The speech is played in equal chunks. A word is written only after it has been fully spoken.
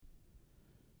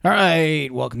All right,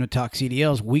 welcome to Talk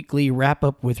CDL's weekly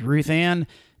wrap-up with Ruth Ann.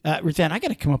 Ruth Ann, I got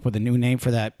to come up with a new name for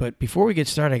that, but before we get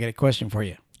started, I got a question for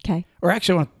you. Okay. Or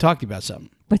actually, I want to talk to you about something.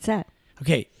 What's that?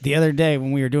 Okay, the other day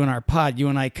when we were doing our pod, you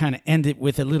and I kind of ended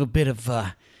with a little bit of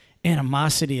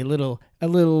animosity, a little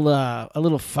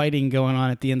fighting going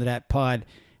on at the end of that pod.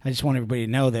 I just want everybody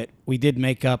to know that we did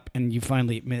make up, and you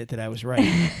finally admitted that I was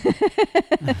right.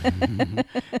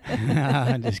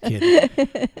 I'm just kidding.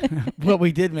 Well,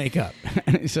 we did make up.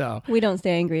 So We don't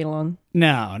stay angry long.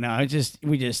 no,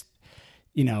 we just,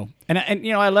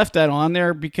 and I left that on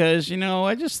there because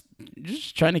I just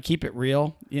trying to keep it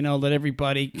real. Let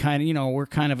everybody kind of, we're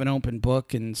kind of an open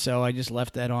book, and so I just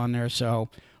left that on there. So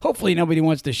hopefully nobody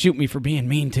wants to shoot me for being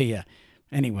mean to you.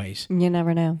 Anyways, You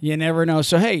never know. you never know.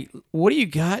 So, hey, what do you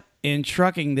got in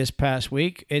trucking this past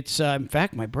week? It's, in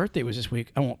fact, my birthday was this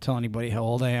week. I won't tell anybody how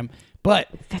old I am, but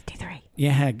 53.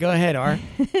 yeah, go ahead, R.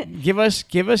 give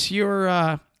us your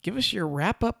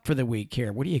wrap up for the week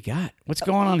here. What do you got? What's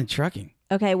going on in trucking?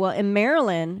 Okay, well, in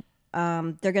Maryland,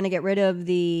 they're going to get rid of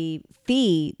the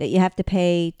fee that you have to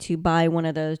pay to buy one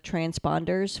of those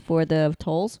transponders for the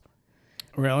tolls.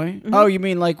 Really? Mm-hmm. Oh, you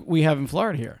mean like we have in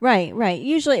Florida here? Right.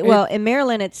 Usually, in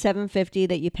Maryland, it's $7.50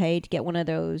 that you pay to get one of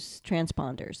those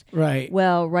transponders. Right.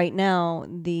 Well, right now,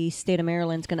 the state of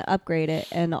Maryland's going to upgrade it,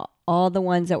 and all the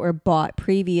ones that were bought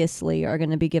previously are going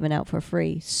to be given out for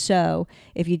free. So,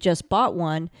 if you just bought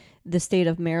one, the state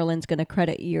of Maryland's going to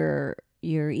credit your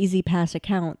Easy Pass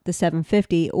account the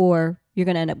 $7.50, or you're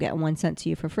going to end up getting 1 cent to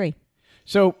you for free.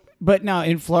 So, but now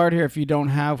in Florida here, if you don't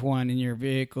have one in your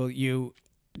vehicle,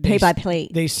 Pay by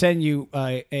plate. They send you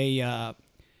a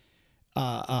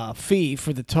fee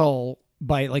for the toll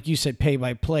by, like you said, pay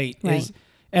by plate. Right.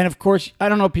 And of course, I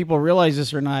don't know if people realize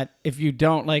this or not. If you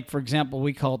don't, like, for example,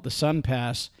 we call it the Sun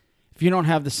Pass. If you don't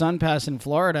have the Sun Pass in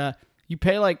Florida, you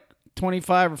pay like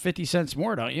 25 or 50 cents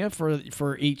more, don't you,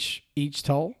 for each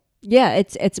toll? Yeah,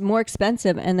 it's more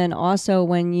expensive, and then also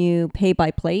when you pay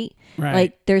by plate, Right.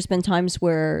 like there's been times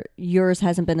where yours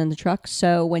hasn't been in the truck,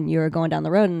 so when you're going down the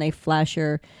road and they flash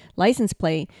your license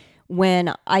plate,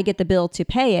 when I get the bill to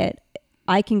pay it,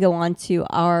 I can go on to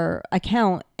our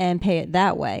account and pay it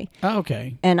that way. Oh,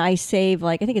 okay. And I save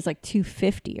I think it's like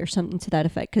 $2.50 or something to that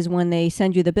effect, because when they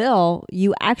send you the bill,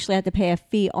 you actually have to pay a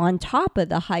fee on top of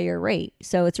the higher rate.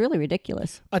 So it's really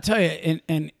ridiculous. I'll tell you,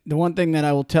 and the one thing that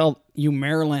I will tell you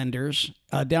Marylanders,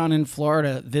 down in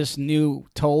Florida, this new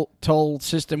toll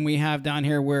system we have down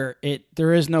here where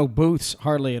there is no booths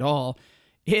hardly at all,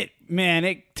 it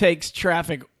takes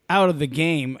traffic out of the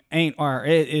game. It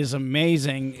is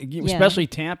amazing. Yeah. Especially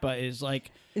Tampa is like,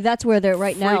 That's where they're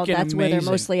right now. Freaking That's where they're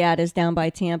amazing. mostly at, is down by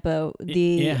Tampa.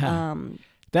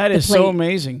 that is plate. so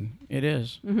amazing. It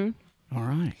is. Mm-hmm. All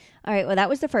right. All right. Well, that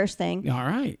was the first thing. All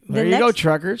right. There you go, next-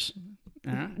 truckers.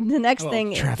 The next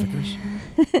thing. Traffickers.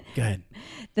 Go ahead.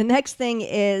 The next thing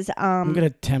is. I'm going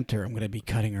to tempt her. I'm going to be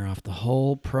cutting her off the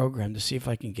whole program to see if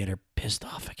I can get her pissed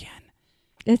off again.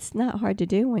 It's not hard to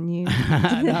do when you.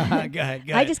 No, go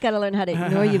ahead. I just got to learn how to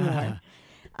ignore you more.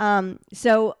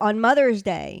 So on Mother's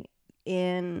Day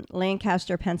in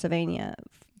Lancaster, Pennsylvania,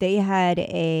 they had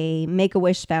a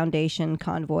Make-A-Wish Foundation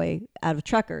convoy out of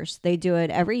truckers. They do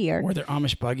it every year. Were there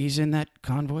Amish buggies in that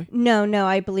convoy? No,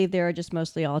 I believe they are just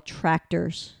mostly all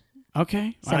tractors.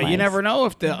 Okay. Semis. You never know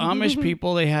if the Amish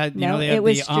people, they had, No, they have it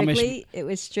was the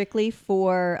Amish. strictly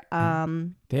for.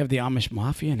 They have the Amish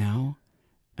Mafia now.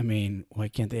 I mean, why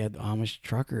can't they have the Amish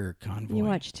trucker convoy? You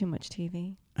watch too much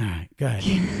TV. All right, go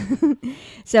ahead.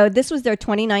 So this was their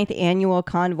 29th annual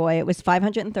convoy. It was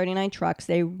 539 trucks.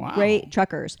 They rate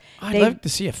truckers. I'd love to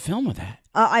see a film of that.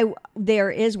 There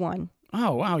is one.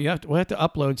 Oh, wow. We'll have to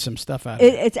upload some stuff out of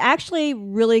it. It's actually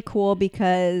really cool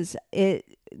because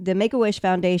the Make-A-Wish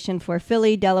Foundation for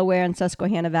Philly, Delaware, and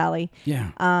Susquehanna Valley.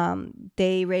 Yeah.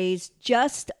 They raised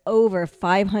just over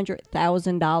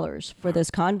 $500,000 for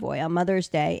this convoy on Mother's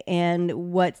Day.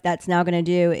 And what that's now going to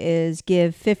do is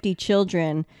give 50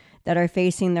 children that are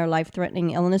facing their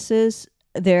life-threatening illnesses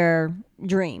their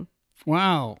dream.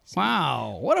 Wow.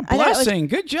 What a blessing.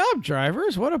 Good job,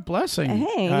 drivers. What a blessing.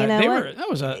 Hey, that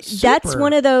was a super. That's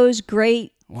one of those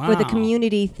great for the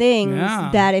community things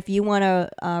that if you want to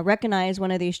recognize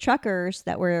one of these truckers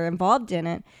that were involved in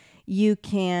it, you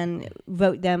can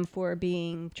vote them for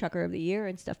being Trucker of the Year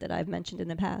and stuff that I've mentioned in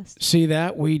the past. See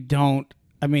that? We don't.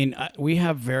 I mean, we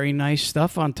have very nice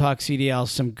stuff on Talk CDL,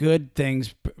 some good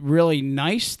things, really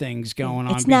nice things going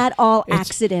on. It's not all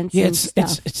accidents and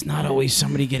stuff. It's not always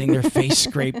somebody getting their face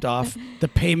scraped off the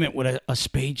pavement with a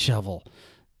spade shovel.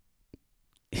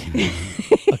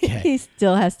 Okay. He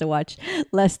still has to watch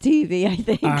less TV, I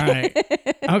think. All right.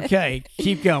 Okay.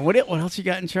 Keep going. What else you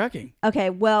got in trucking? Okay,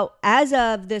 well, as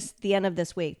of the end of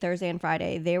this week, Thursday and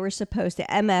Friday, they were supposed to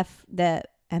MF?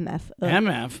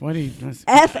 What do you...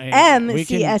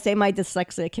 FMCSA, my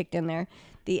dyslexia kicked in there.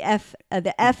 The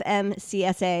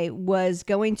FMCSA was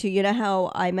going to, you know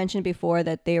how I mentioned before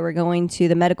that they were going to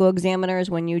the medical examiners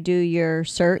when you do your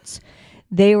certs?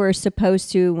 They were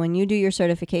supposed to, when you do your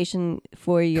certification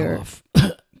for your...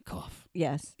 Cough.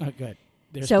 Yes. Oh, good.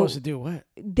 They're supposed to do what?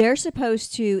 They're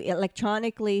supposed to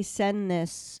electronically send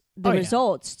the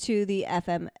results to the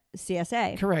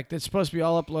FMCSA. Correct. It's supposed to be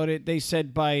all uploaded. They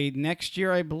said by next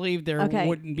year, I believe, there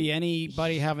wouldn't be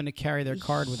anybody having to carry their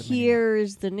card with them anymore.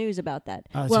 Here's the news about that.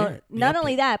 Well, not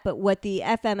only that, but what the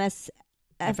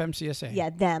FMCSA. Yeah,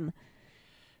 them.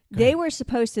 They were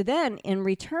supposed to then, in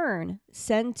return,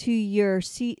 send to your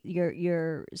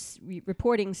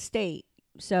reporting state.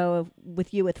 So with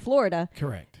Florida,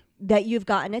 correct, that you've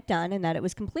gotten it done and that it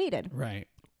was completed. Right.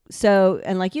 So,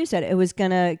 and like you said, it was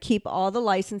going to keep all the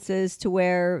licenses to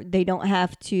where they don't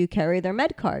have to carry their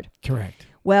med card. Correct.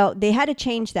 Well, they had to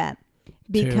change that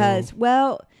because,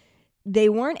 they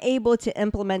weren't able to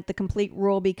implement the complete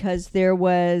rule because there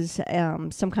was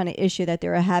some kind of issue that they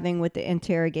were having with the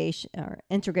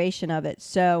integration of it.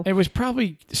 So it was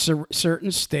probably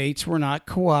certain states were not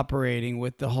cooperating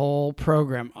with the whole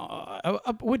program.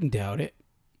 I wouldn't doubt it.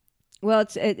 Well,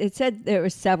 it said there were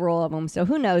several of them, so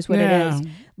who knows what it is.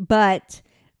 But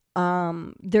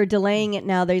they're delaying it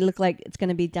now. They look like it's going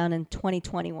to be done in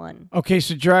 2021. Okay,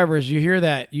 so drivers, you hear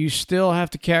that? You still have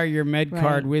to carry your med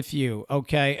card with you,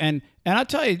 okay? And I'll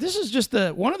tell you, this is just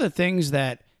one of the things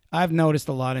that I've noticed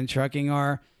a lot in trucking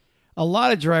are a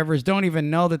lot of drivers don't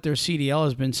even know that their CDL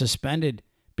has been suspended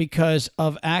because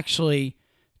of actually,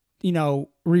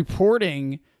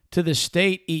 reporting to the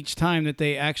state each time that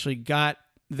they actually got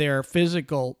their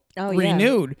physical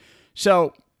renewed. Yeah.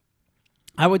 So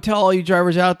I would tell all you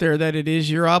drivers out there that it is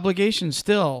your obligation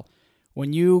still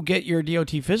when you get your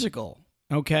DOT physical,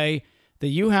 okay, that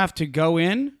you have to go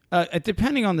in,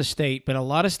 depending on the state, but a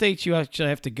lot of states you actually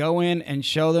have to go in and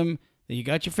show them that you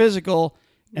got your physical.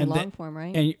 Your long form,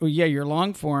 right? And your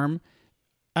long form.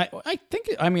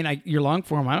 Your long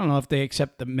form, I don't know if they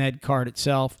accept the med card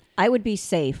itself. I would be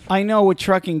safe. I know with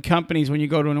trucking companies, when you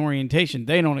go to an orientation,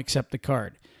 they don't accept the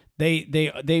card.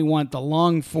 They want the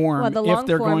long form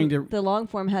The long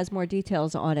form has more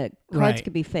details on it. Cards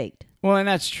could be faked. Well, and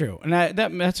that's true. And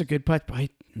that's a good point. I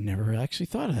never actually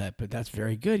thought of that, but that's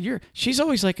very good. She's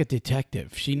always like a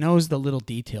detective. She knows the little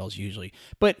details usually.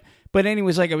 But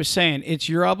anyways, like I was saying, it's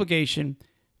your obligation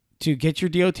to get your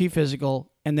DOT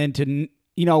physical and then to,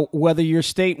 whether your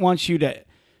state wants you to,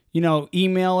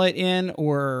 email it in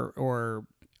or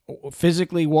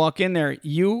physically walk in there,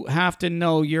 you have to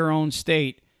know your own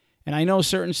state. And I know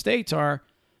certain states are,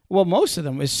 most of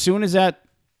them, as soon as that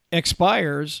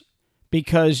expires,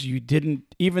 because you didn't,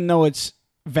 even though it's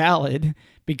valid,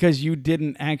 because you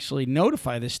didn't actually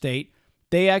notify the state,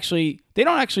 they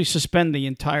don't actually suspend the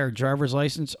entire driver's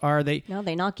license, are they? No,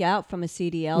 they knock you out from a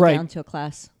CDL down to a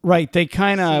class. Right. They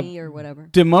kind of C or whatever.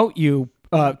 Demote you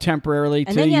temporarily.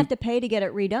 And then you have to pay to get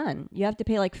it redone. You have to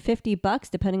pay like $50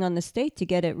 depending on the state to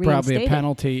get it reinstated. Probably a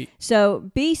penalty.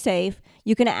 So be safe.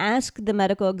 You can ask the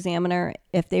medical examiner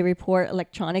if they report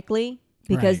electronically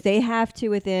because they have to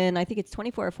within, I think it's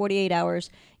 24 or 48 hours,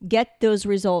 get those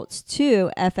results to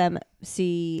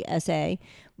FMCSA.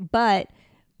 But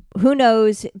who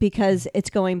knows, because it's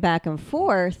going back and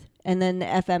forth, and then the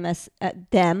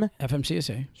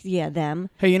FMCSA. Yeah, them.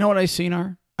 Hey, you know what I've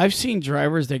seen, I've seen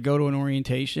drivers that go to an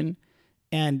orientation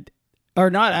or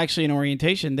not actually an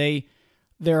orientation.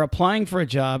 They're applying for a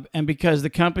job, and because the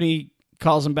company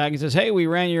calls them back and says, hey, we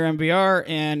ran your MVR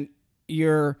and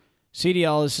your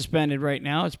CDL is suspended right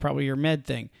now. It's probably your med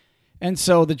thing. And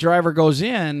so the driver goes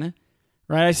in,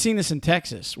 right? I've seen this in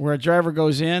Texas where a driver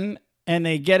goes in and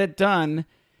they get it done,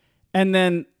 and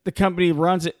then the company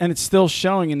runs it, and it's still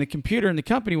showing in the computer, and the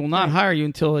company will not hire you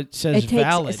until it says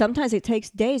valid. Sometimes it takes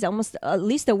days, almost at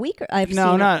least a week. I've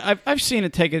seen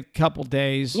it take a couple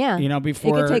days. Yeah,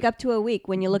 before it could take up to a week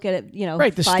when you look at it.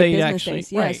 Right, the 5 state business actually.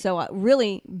 days. Yeah, so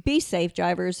really be safe,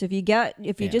 drivers. If you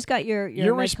just got your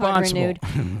med card renewed,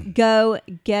 go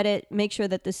get it. Make sure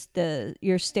that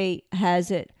your state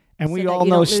has it, and we so all that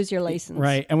you know don't lose your license.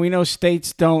 Right, and we know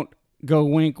states don't go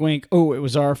wink, wink. Oh, it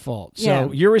was our fault.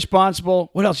 So you're responsible.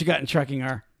 What else you got in trucking,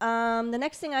 The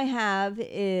next thing I have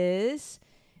is,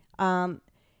 for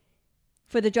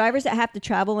the drivers that have to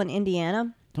travel in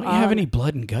Indiana. Don't you have any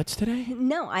blood and guts today?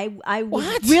 No, I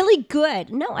was really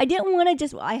good. No, I didn't want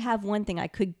to I have one thing I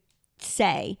could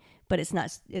say, but it's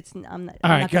not. It's I'm not. All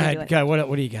I'm right, not go gonna ahead. do it. Go ahead.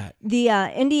 What do you got? The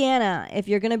Indiana, if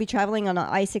you're going to be traveling on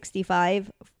I-65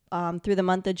 through the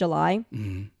month of July,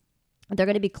 they're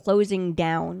going to be closing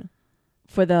down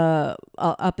for the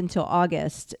up until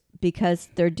August because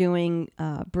they're doing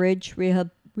bridge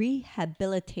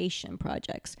rehabilitation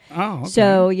projects. Oh, okay.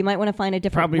 So you might want to find a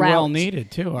different Probably route. well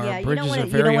needed too. Our Yeah, bridges are you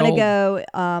very don't want to old. go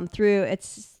through.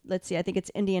 Let's see. I think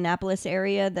it's Indianapolis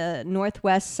area. The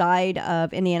northwest side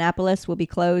of Indianapolis will be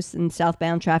closed, and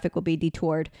southbound traffic will be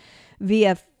detoured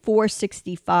via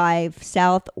 465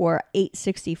 south or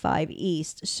 865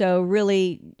 east. So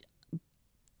really,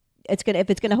 if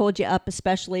it's gonna hold you up,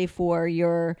 especially for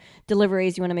your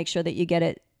deliveries, you want to make sure that you get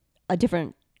it a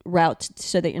different route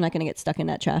so that you're not going to get stuck in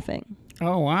that traffic.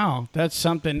 Oh, wow. That's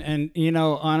something. And,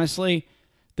 honestly,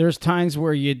 there's times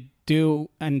where you do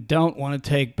and don't want to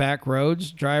take back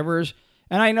roads, drivers.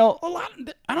 And I know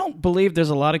I don't believe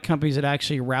there's a lot of companies that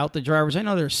actually route the drivers. I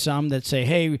know there's some that say,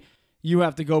 hey, you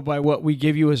have to go by what we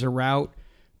give you as a route.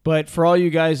 But for all you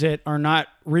guys that are not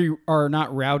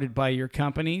routed by your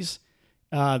companies,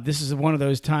 this is one of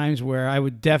those times where I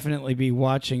would definitely be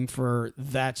watching for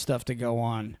that stuff to go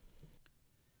on.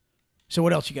 So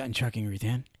what else you got in trucking,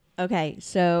 Ruthann? Okay,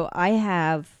 so I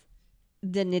have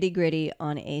the nitty gritty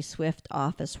on a Swift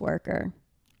office worker.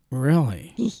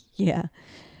 Really? Yeah.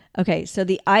 Okay, so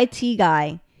the IT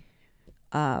guy,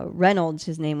 Reynolds,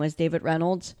 his name was David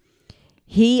Reynolds.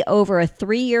 He, over a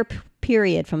 3-year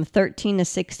period from 13 to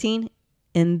 16,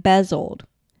 embezzled.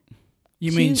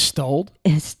 You mean stole?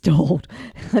 Stole.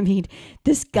 I mean,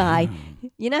 this guy,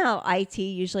 you know how IT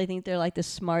usually think they're like the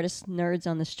smartest nerds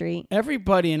on the street?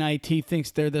 Everybody in IT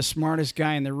thinks they're the smartest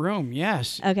guy in the room.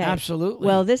 Yes. Okay. Absolutely.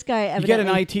 Well, this guy evidently... You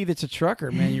get an IT that's a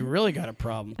trucker, man, you really got a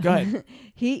problem. Go ahead.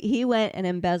 He went and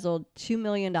embezzled $2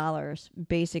 million,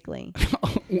 basically.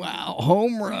 Wow.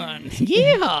 Home run.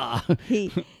 Yeah.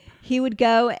 He would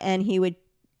go and he would...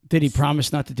 Did he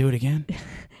promise not to do it again?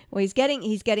 Well, he's getting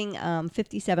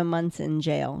 57 months in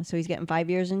jail. So he's getting 5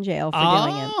 years in jail for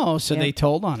doing it. Oh, so they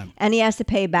told on him. And he has to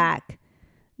pay back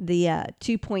the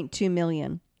 $2.2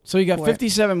 million. So he got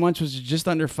 57 months, which is just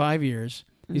under 5 years.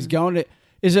 Mm-hmm. He's going to,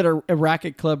 is it a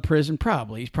racket club prison?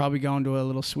 Probably. He's probably going to a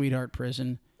little sweetheart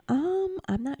prison.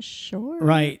 I'm not sure.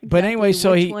 Right. But anyway,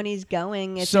 so which one he's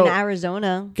going. It's in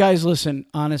Arizona. Guys, listen,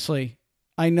 honestly,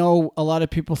 I know a lot of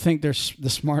people think they're the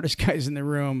smartest guys in the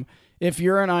room. If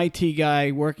you're an IT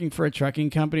guy working for a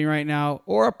trucking company right now,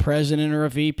 or a president or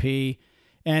a VP,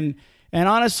 and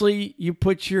honestly, you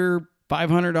put your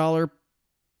 $500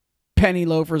 penny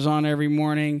loafers on every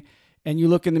morning, and you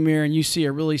look in the mirror and you see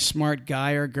a really smart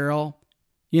guy or girl,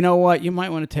 you know what? You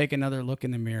might want to take another look in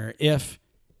the mirror. If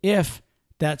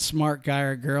that smart guy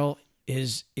or girl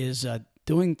is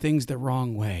doing things the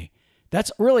wrong way.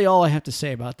 That's really all I have to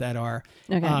say about that,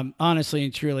 okay. Honestly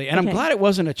and truly. And I'm glad it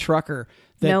wasn't a trucker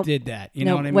that did that. You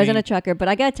know what I mean? It wasn't a trucker, but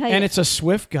I got to tell you. And it's a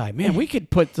Swift guy. Man, we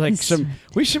could put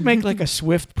we should make like a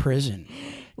Swift prison.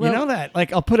 Well, you know that?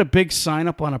 Like I'll put a big sign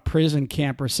up on a prison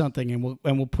camp or something and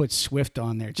we'll put Swift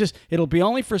on there. It'll be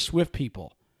only for Swift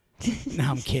people. No,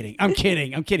 I'm kidding.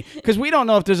 Because we don't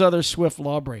know if there's other Swift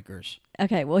lawbreakers.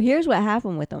 Okay, well, here's what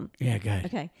happened with him. Yeah, go ahead.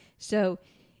 Okay, so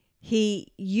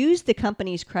he used the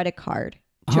company's credit card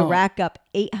to rack up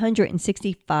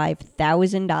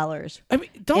 $865,000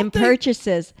 in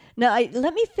purchases. No,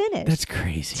 let me finish. That's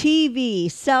crazy. TV,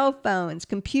 cell phones,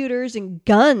 computers, and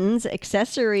guns,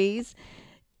 accessories.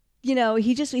 You know,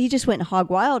 he just went hog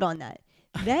wild on that.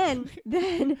 Then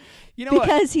you know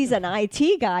because he's an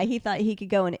IT guy, he thought he could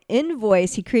go and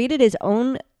invoice. He created his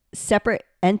own separate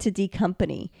entity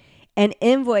company and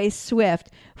invoice Swift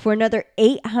for another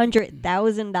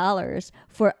 $800,000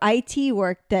 for IT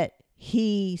work that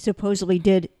he supposedly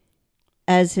did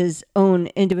as his own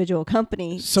individual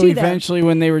company. So eventually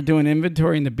when they were doing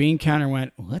inventory and the bean counter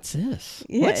went, what's this?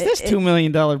 Yeah, what's this $2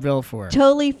 million bill for?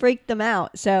 Totally freaked them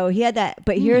out. So he had that.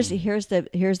 But here's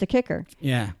the kicker.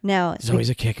 Yeah. Now there's always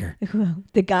a kicker.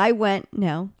 The guy went,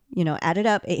 added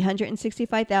up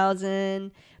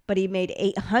 $865,000, but he made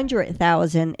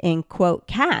 $800,000 in quote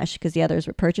cash because the others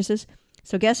were purchases.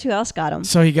 So guess who else got him?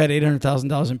 So he got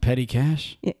 $800,000 in petty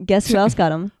cash? Guess who else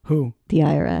got him? Who? The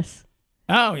IRS.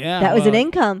 Oh, yeah. That was an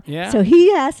income. Yeah. So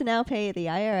he has to now pay the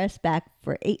IRS back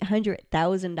for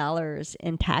 $800,000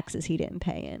 in taxes he didn't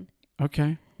pay in.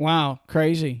 Okay. Wow.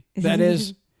 Crazy. That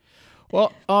is.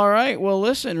 Well, all right. Well,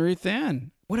 listen,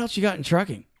 Ruthann, what else you got in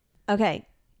trucking? Okay.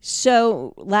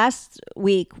 So last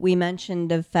week we mentioned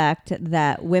the fact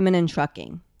that women in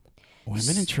trucking.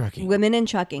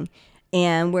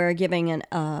 And we're giving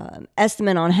an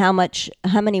estimate on how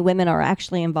many women are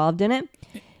actually involved in it.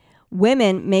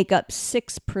 Women make up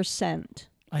 6%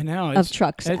 I know. of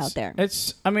trucks out there.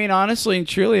 I mean, honestly and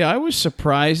truly, I was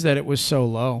surprised that it was so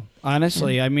low.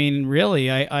 Honestly, I mean,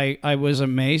 really, I was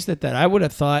amazed at that. I would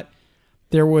have thought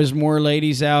there was more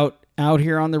ladies out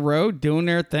here on the road doing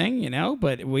their thing, you know.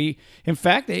 But in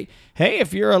fact, hey,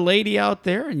 if you're a lady out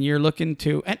there and you're looking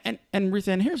to, and Ruth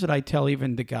Ann, here's what I tell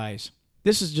even the guys.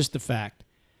 This is just a fact.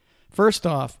 First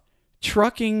off,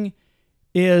 trucking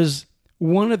is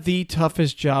one of the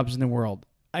toughest jobs in the world.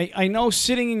 I know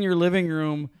sitting in your living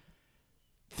room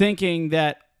thinking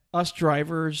that us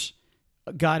drivers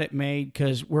got it made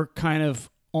because we're kind of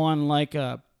on like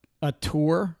a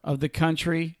tour of the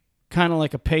country, kind of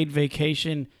like a paid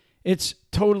vacation. It's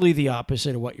totally the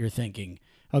opposite of what you're thinking.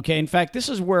 Okay. In fact, this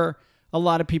is where a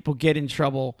lot of people get in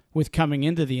trouble with coming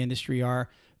into the industry are.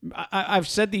 I've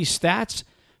said these stats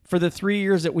for the 3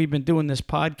 years that we've been doing this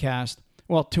podcast.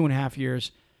 Well, 2.5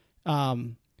 years.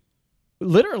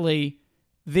 Literally,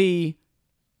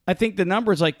 I think the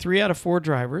number is like 3 out of 4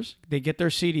 drivers, they get their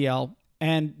CDL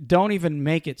and don't even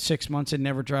make it 6 months and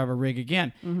never drive a rig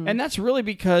again. Mm-hmm. And that's really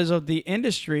because of the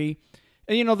industry.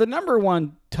 You know, the number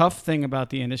one tough thing about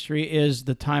the industry is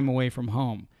the time away from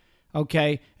home.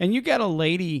 Okay. And you got a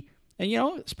lady, and you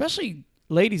know, especially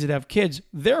ladies that have kids,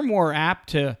 they're more apt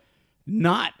to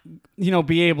not, you know,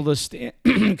 be able to stand,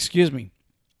 excuse me,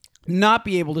 not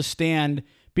be able to stand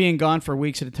being gone for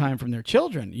weeks at a time from their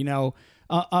children. You know,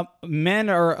 men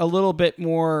are a little bit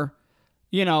more,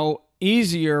 you know,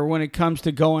 easier when it comes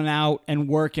to going out and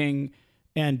working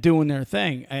and doing their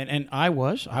thing. And I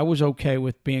was okay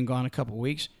with being gone a couple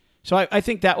weeks. So I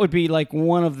think that would be like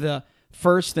one of the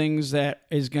first things that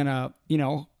is going to, you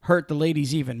know, hurt the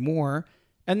ladies even more.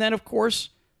 And then, of course,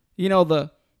 you know,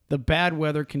 the bad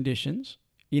weather conditions,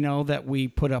 you know, that we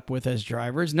put up with as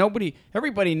drivers.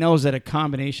 Everybody knows that a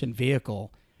combination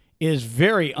vehicle is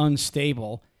very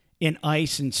unstable in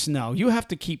ice and snow. You have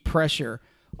to keep pressure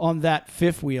on that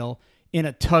fifth wheel in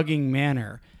a tugging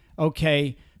manner,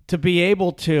 okay, to be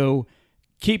able to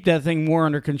keep that thing more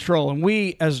under control. And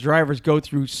we, as drivers, go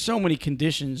through so many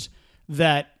conditions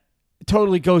that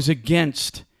totally goes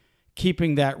against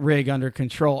keeping that rig under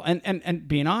control. And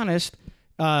being honest,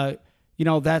 you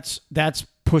know, that's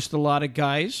pushed a lot of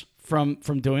guys from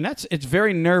doing that. It's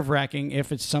very nerve-wracking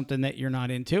if it's something that you're not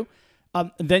into.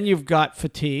 Then you've got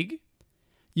fatigue.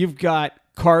 You've got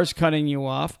cars cutting you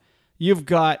off. You've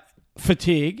got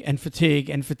fatigue and fatigue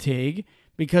and fatigue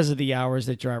because of the hours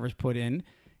that drivers put in.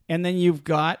 And then you've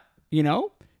got, you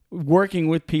know, working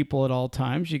with people at all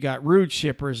times. You got rude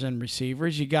shippers and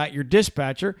receivers. You got your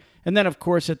dispatcher. And then, of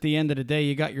course, at the end of the day,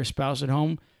 you got your spouse at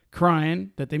home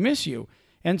crying that they miss you.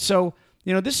 And so,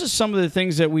 you know, this is some of the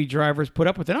things that we drivers put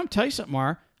up with. And I'm telling you something,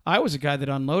 Mar, I was a guy that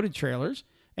unloaded trailers.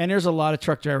 And there's a lot of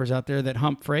truck drivers out there that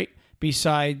hump freight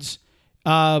besides,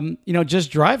 you know, just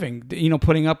driving, you know,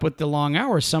 putting up with the long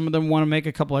hours. Some of them want to make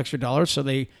a couple extra dollars, so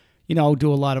they, you know,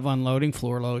 do a lot of unloading,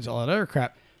 floor loads, all that other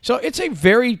crap. So it's a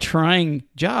very trying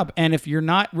job. And if you're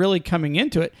not really coming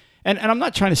into it, and I'm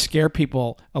not trying to scare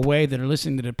people away that are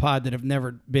listening to the pod that have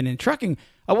never been in trucking,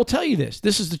 I will tell you this.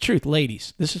 This is the truth,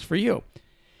 ladies. This is for you.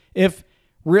 If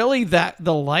really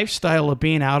the lifestyle of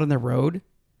being out on the road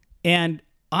and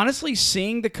honestly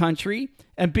seeing the country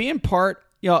and being part,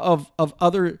 you know, of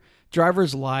other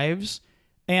drivers' lives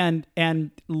and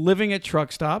living at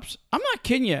truck stops, I'm not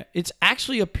kidding you. It's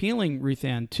actually appealing, Ruth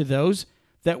Ann, to those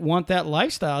that want that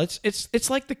lifestyle. It's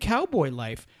like the cowboy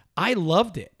life. I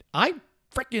loved it. I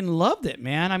freaking loved it,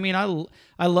 man. I mean,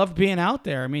 I loved being out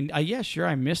there. I mean, yeah, sure,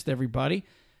 I missed everybody,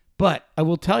 but I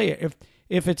will tell you,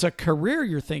 if it's a career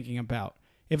you're thinking about,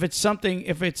 if it's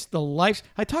the life.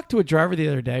 I talked to a driver the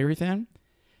other day, Ruth Ann,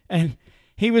 and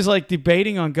he was like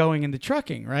debating on going into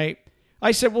trucking, right?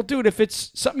 I said, well, dude, if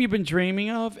it's something you've been dreaming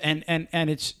of and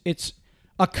it's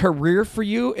a career for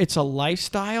you, it's a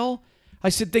lifestyle, I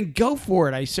said, then go for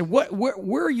it. I said,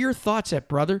 where are your thoughts at,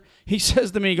 brother? He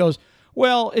says to me, he goes,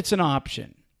 well, it's an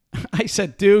option. I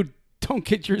said, dude, don't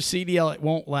get your CDL. It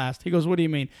won't last. He goes, what do you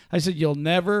mean? I said, you'll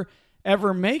never,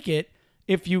 ever make it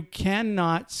if you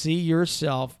cannot see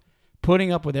yourself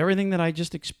putting up with everything that I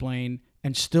just explained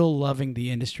and still loving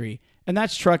the industry. And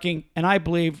that's trucking. And I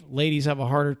believe ladies have a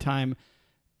harder time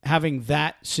having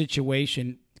that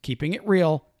situation, keeping it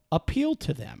real, appeal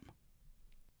to them.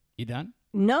 You done?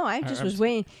 No, I just was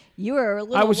waiting. You were a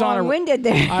little long-winded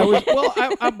there.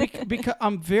 Because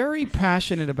I'm very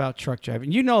passionate about truck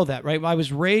driving. You know that, right? I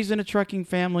was raised in a trucking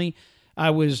family.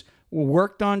 I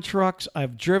worked on trucks.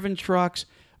 I've driven trucks.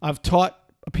 I've taught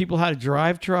people how to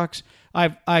drive trucks. I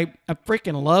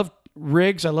freaking love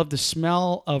rigs. I love the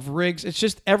smell of rigs. It's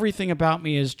just everything about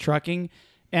me is trucking,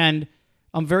 and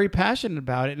I'm very passionate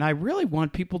about it. And I really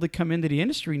want people to come into the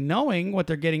industry knowing what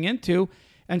they're getting into.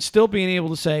 and still being able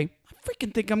to say, I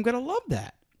freaking think I'm going to love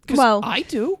that. Because Well- I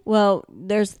do. Well,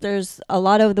 there's a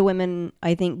lot of the women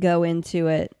I think go into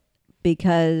it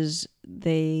because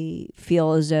they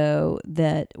feel as though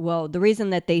that, well, the reason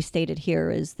that they stated here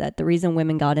is that the reason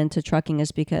women got into trucking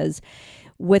is because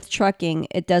with trucking,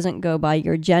 it doesn't go by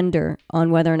your gender on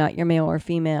whether or not you're male or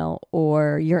female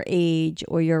or your age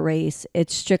or your race.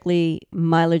 It's strictly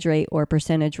mileage rate or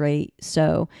percentage rate.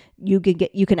 So you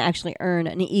can actually earn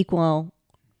an equal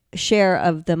share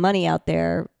of the money out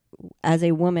there as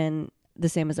a woman, the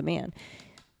same as a man.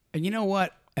 And you know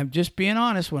what? I'm just being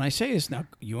honest when I say this. Now,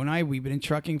 you and I, we've been in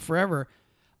trucking forever.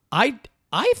 I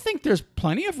think there's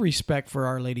plenty of respect for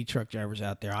our lady truck drivers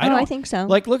out there. I think so.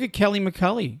 Like, look at Kelly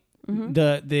McCulley,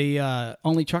 the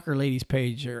Only Trucker Ladies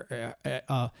page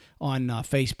on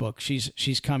Facebook.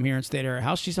 She's come here and stayed at our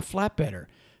house. She's a flatbedder.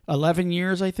 11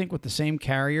 years, I think, with the same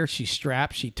carrier. She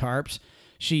straps, she tarps.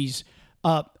 She's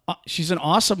an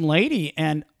awesome lady,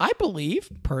 and I believe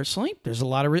personally, there's a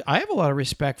lot of I have a lot of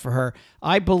respect for her.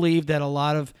 I believe that a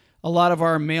lot of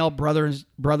our male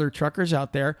brother truckers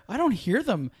out there, I don't hear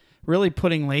them really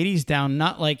putting ladies down.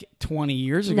 Not like 20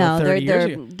 years ago, No, 30 years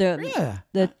ago. Yeah.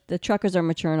 The truckers are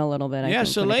maturing a little bit. I Yeah,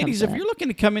 think, so when it comes ladies, to if that. you're looking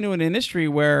to come into an industry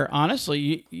where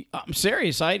honestly, I'm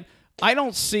serious, I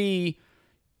don't see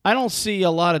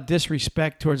a lot of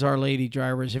disrespect towards our lady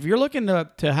drivers. If you're looking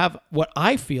to have what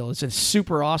I feel is a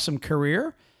super awesome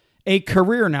career, a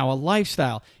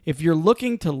lifestyle. If you're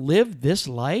looking to live this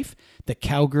life, the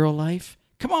cowgirl life,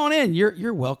 come on in.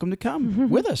 You're welcome to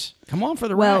come with us. Come on for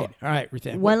the Well, ride. All right,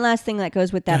 Ruthann. One last thing that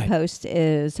goes with that post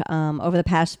is over the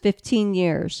past 15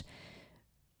 years,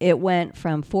 it went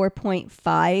from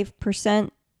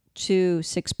 4.5% to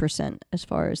 6% as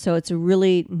far as, so it's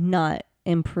really not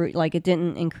improve, like it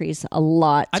didn't increase a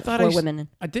lot for women.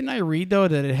 Didn't I read though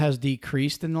that it has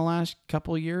decreased in the last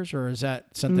couple of years, or is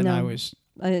that something No. I was?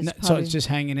 It's So it's just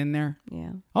hanging in there.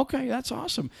 Yeah. Okay, that's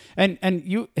awesome. And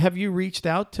you reached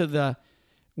out to the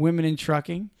women in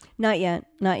trucking? Not yet.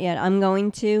 I'm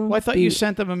going to. Well, I thought you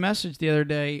sent them a message the other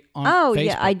day on Facebook.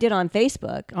 Yeah, I did on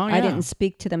Facebook. Oh, I yeah. didn't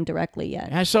speak to them directly yet.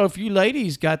 And so if you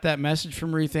ladies got that message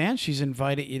from Ruthann, she's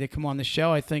invited you to come on the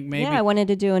show. I think maybe. Yeah, I wanted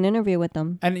to do an interview with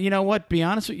them. And you know what? Be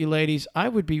honest with you, ladies. I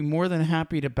would be more than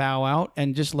happy to bow out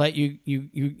and just let you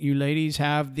ladies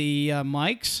have the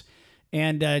mics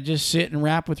and just sit and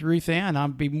rap with Ruthann.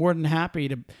 I'd be more than happy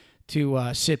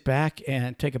to sit back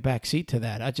and take a back seat to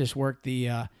that. I just work the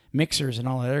mixers and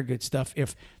all that other good stuff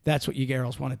if that's what you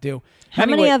girls want to do. How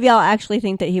many of y'all actually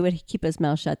think that he would keep his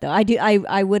mouth shut, though? I do.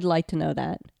 I would like to know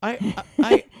that.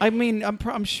 I mean,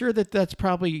 I'm sure that's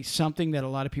probably something that a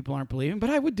lot of people aren't believing, but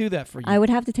I would do that for you. I would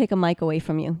have to take a mic away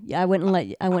from you. Yeah, I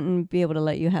wouldn't be able to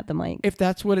let you have the mic. If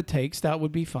that's what it takes, that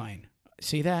would be fine.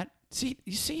 See that?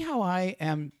 You see how I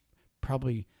am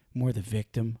probably more the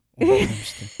victim when it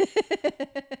comes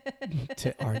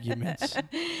to arguments.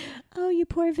 Oh, you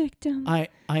poor victim. I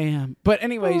am. But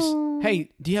anyways, Aw. hey,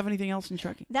 do you have anything else in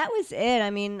trucking? That was it. I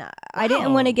mean, I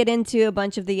didn't want to get into a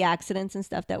bunch of the accidents and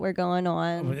stuff that were going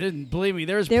on. Believe me,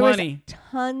 there's There plenty. was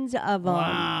tons of them.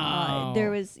 Wow.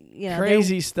 There was,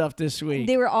 Crazy stuff this week.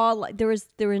 They were all there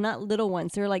were not little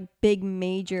ones. They were like big,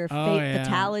 major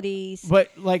fatalities. But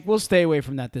like, we'll stay away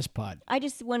from that this pod. I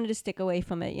just wanted to stick away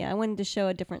from it. Yeah, I wanted to show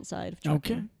a different side of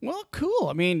trucking. Okay. Well, cool.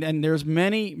 I mean, and there's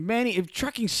many. If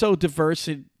trucking's so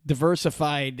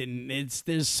diversified, and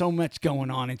there's so much going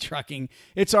on in trucking.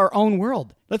 It's our own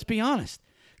world. Let's be honest.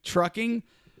 Trucking,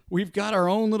 we've got our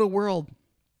own little world.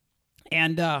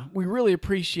 And we really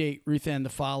appreciate Ruthann, the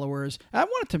followers. I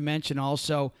wanted to mention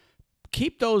also,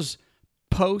 keep those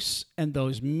posts and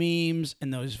those memes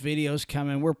and those videos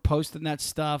coming. We're posting that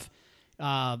stuff.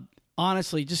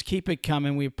 Honestly, just keep it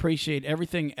coming. We appreciate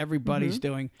everything everybody's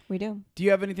doing. We do. Do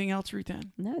you have anything else, Ruthann?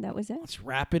 No, that was it. Let's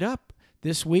wrap it up.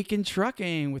 This Week in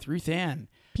Trucking with Ruthann.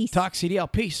 Peace. Talk CDL.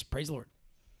 Peace. Praise the Lord.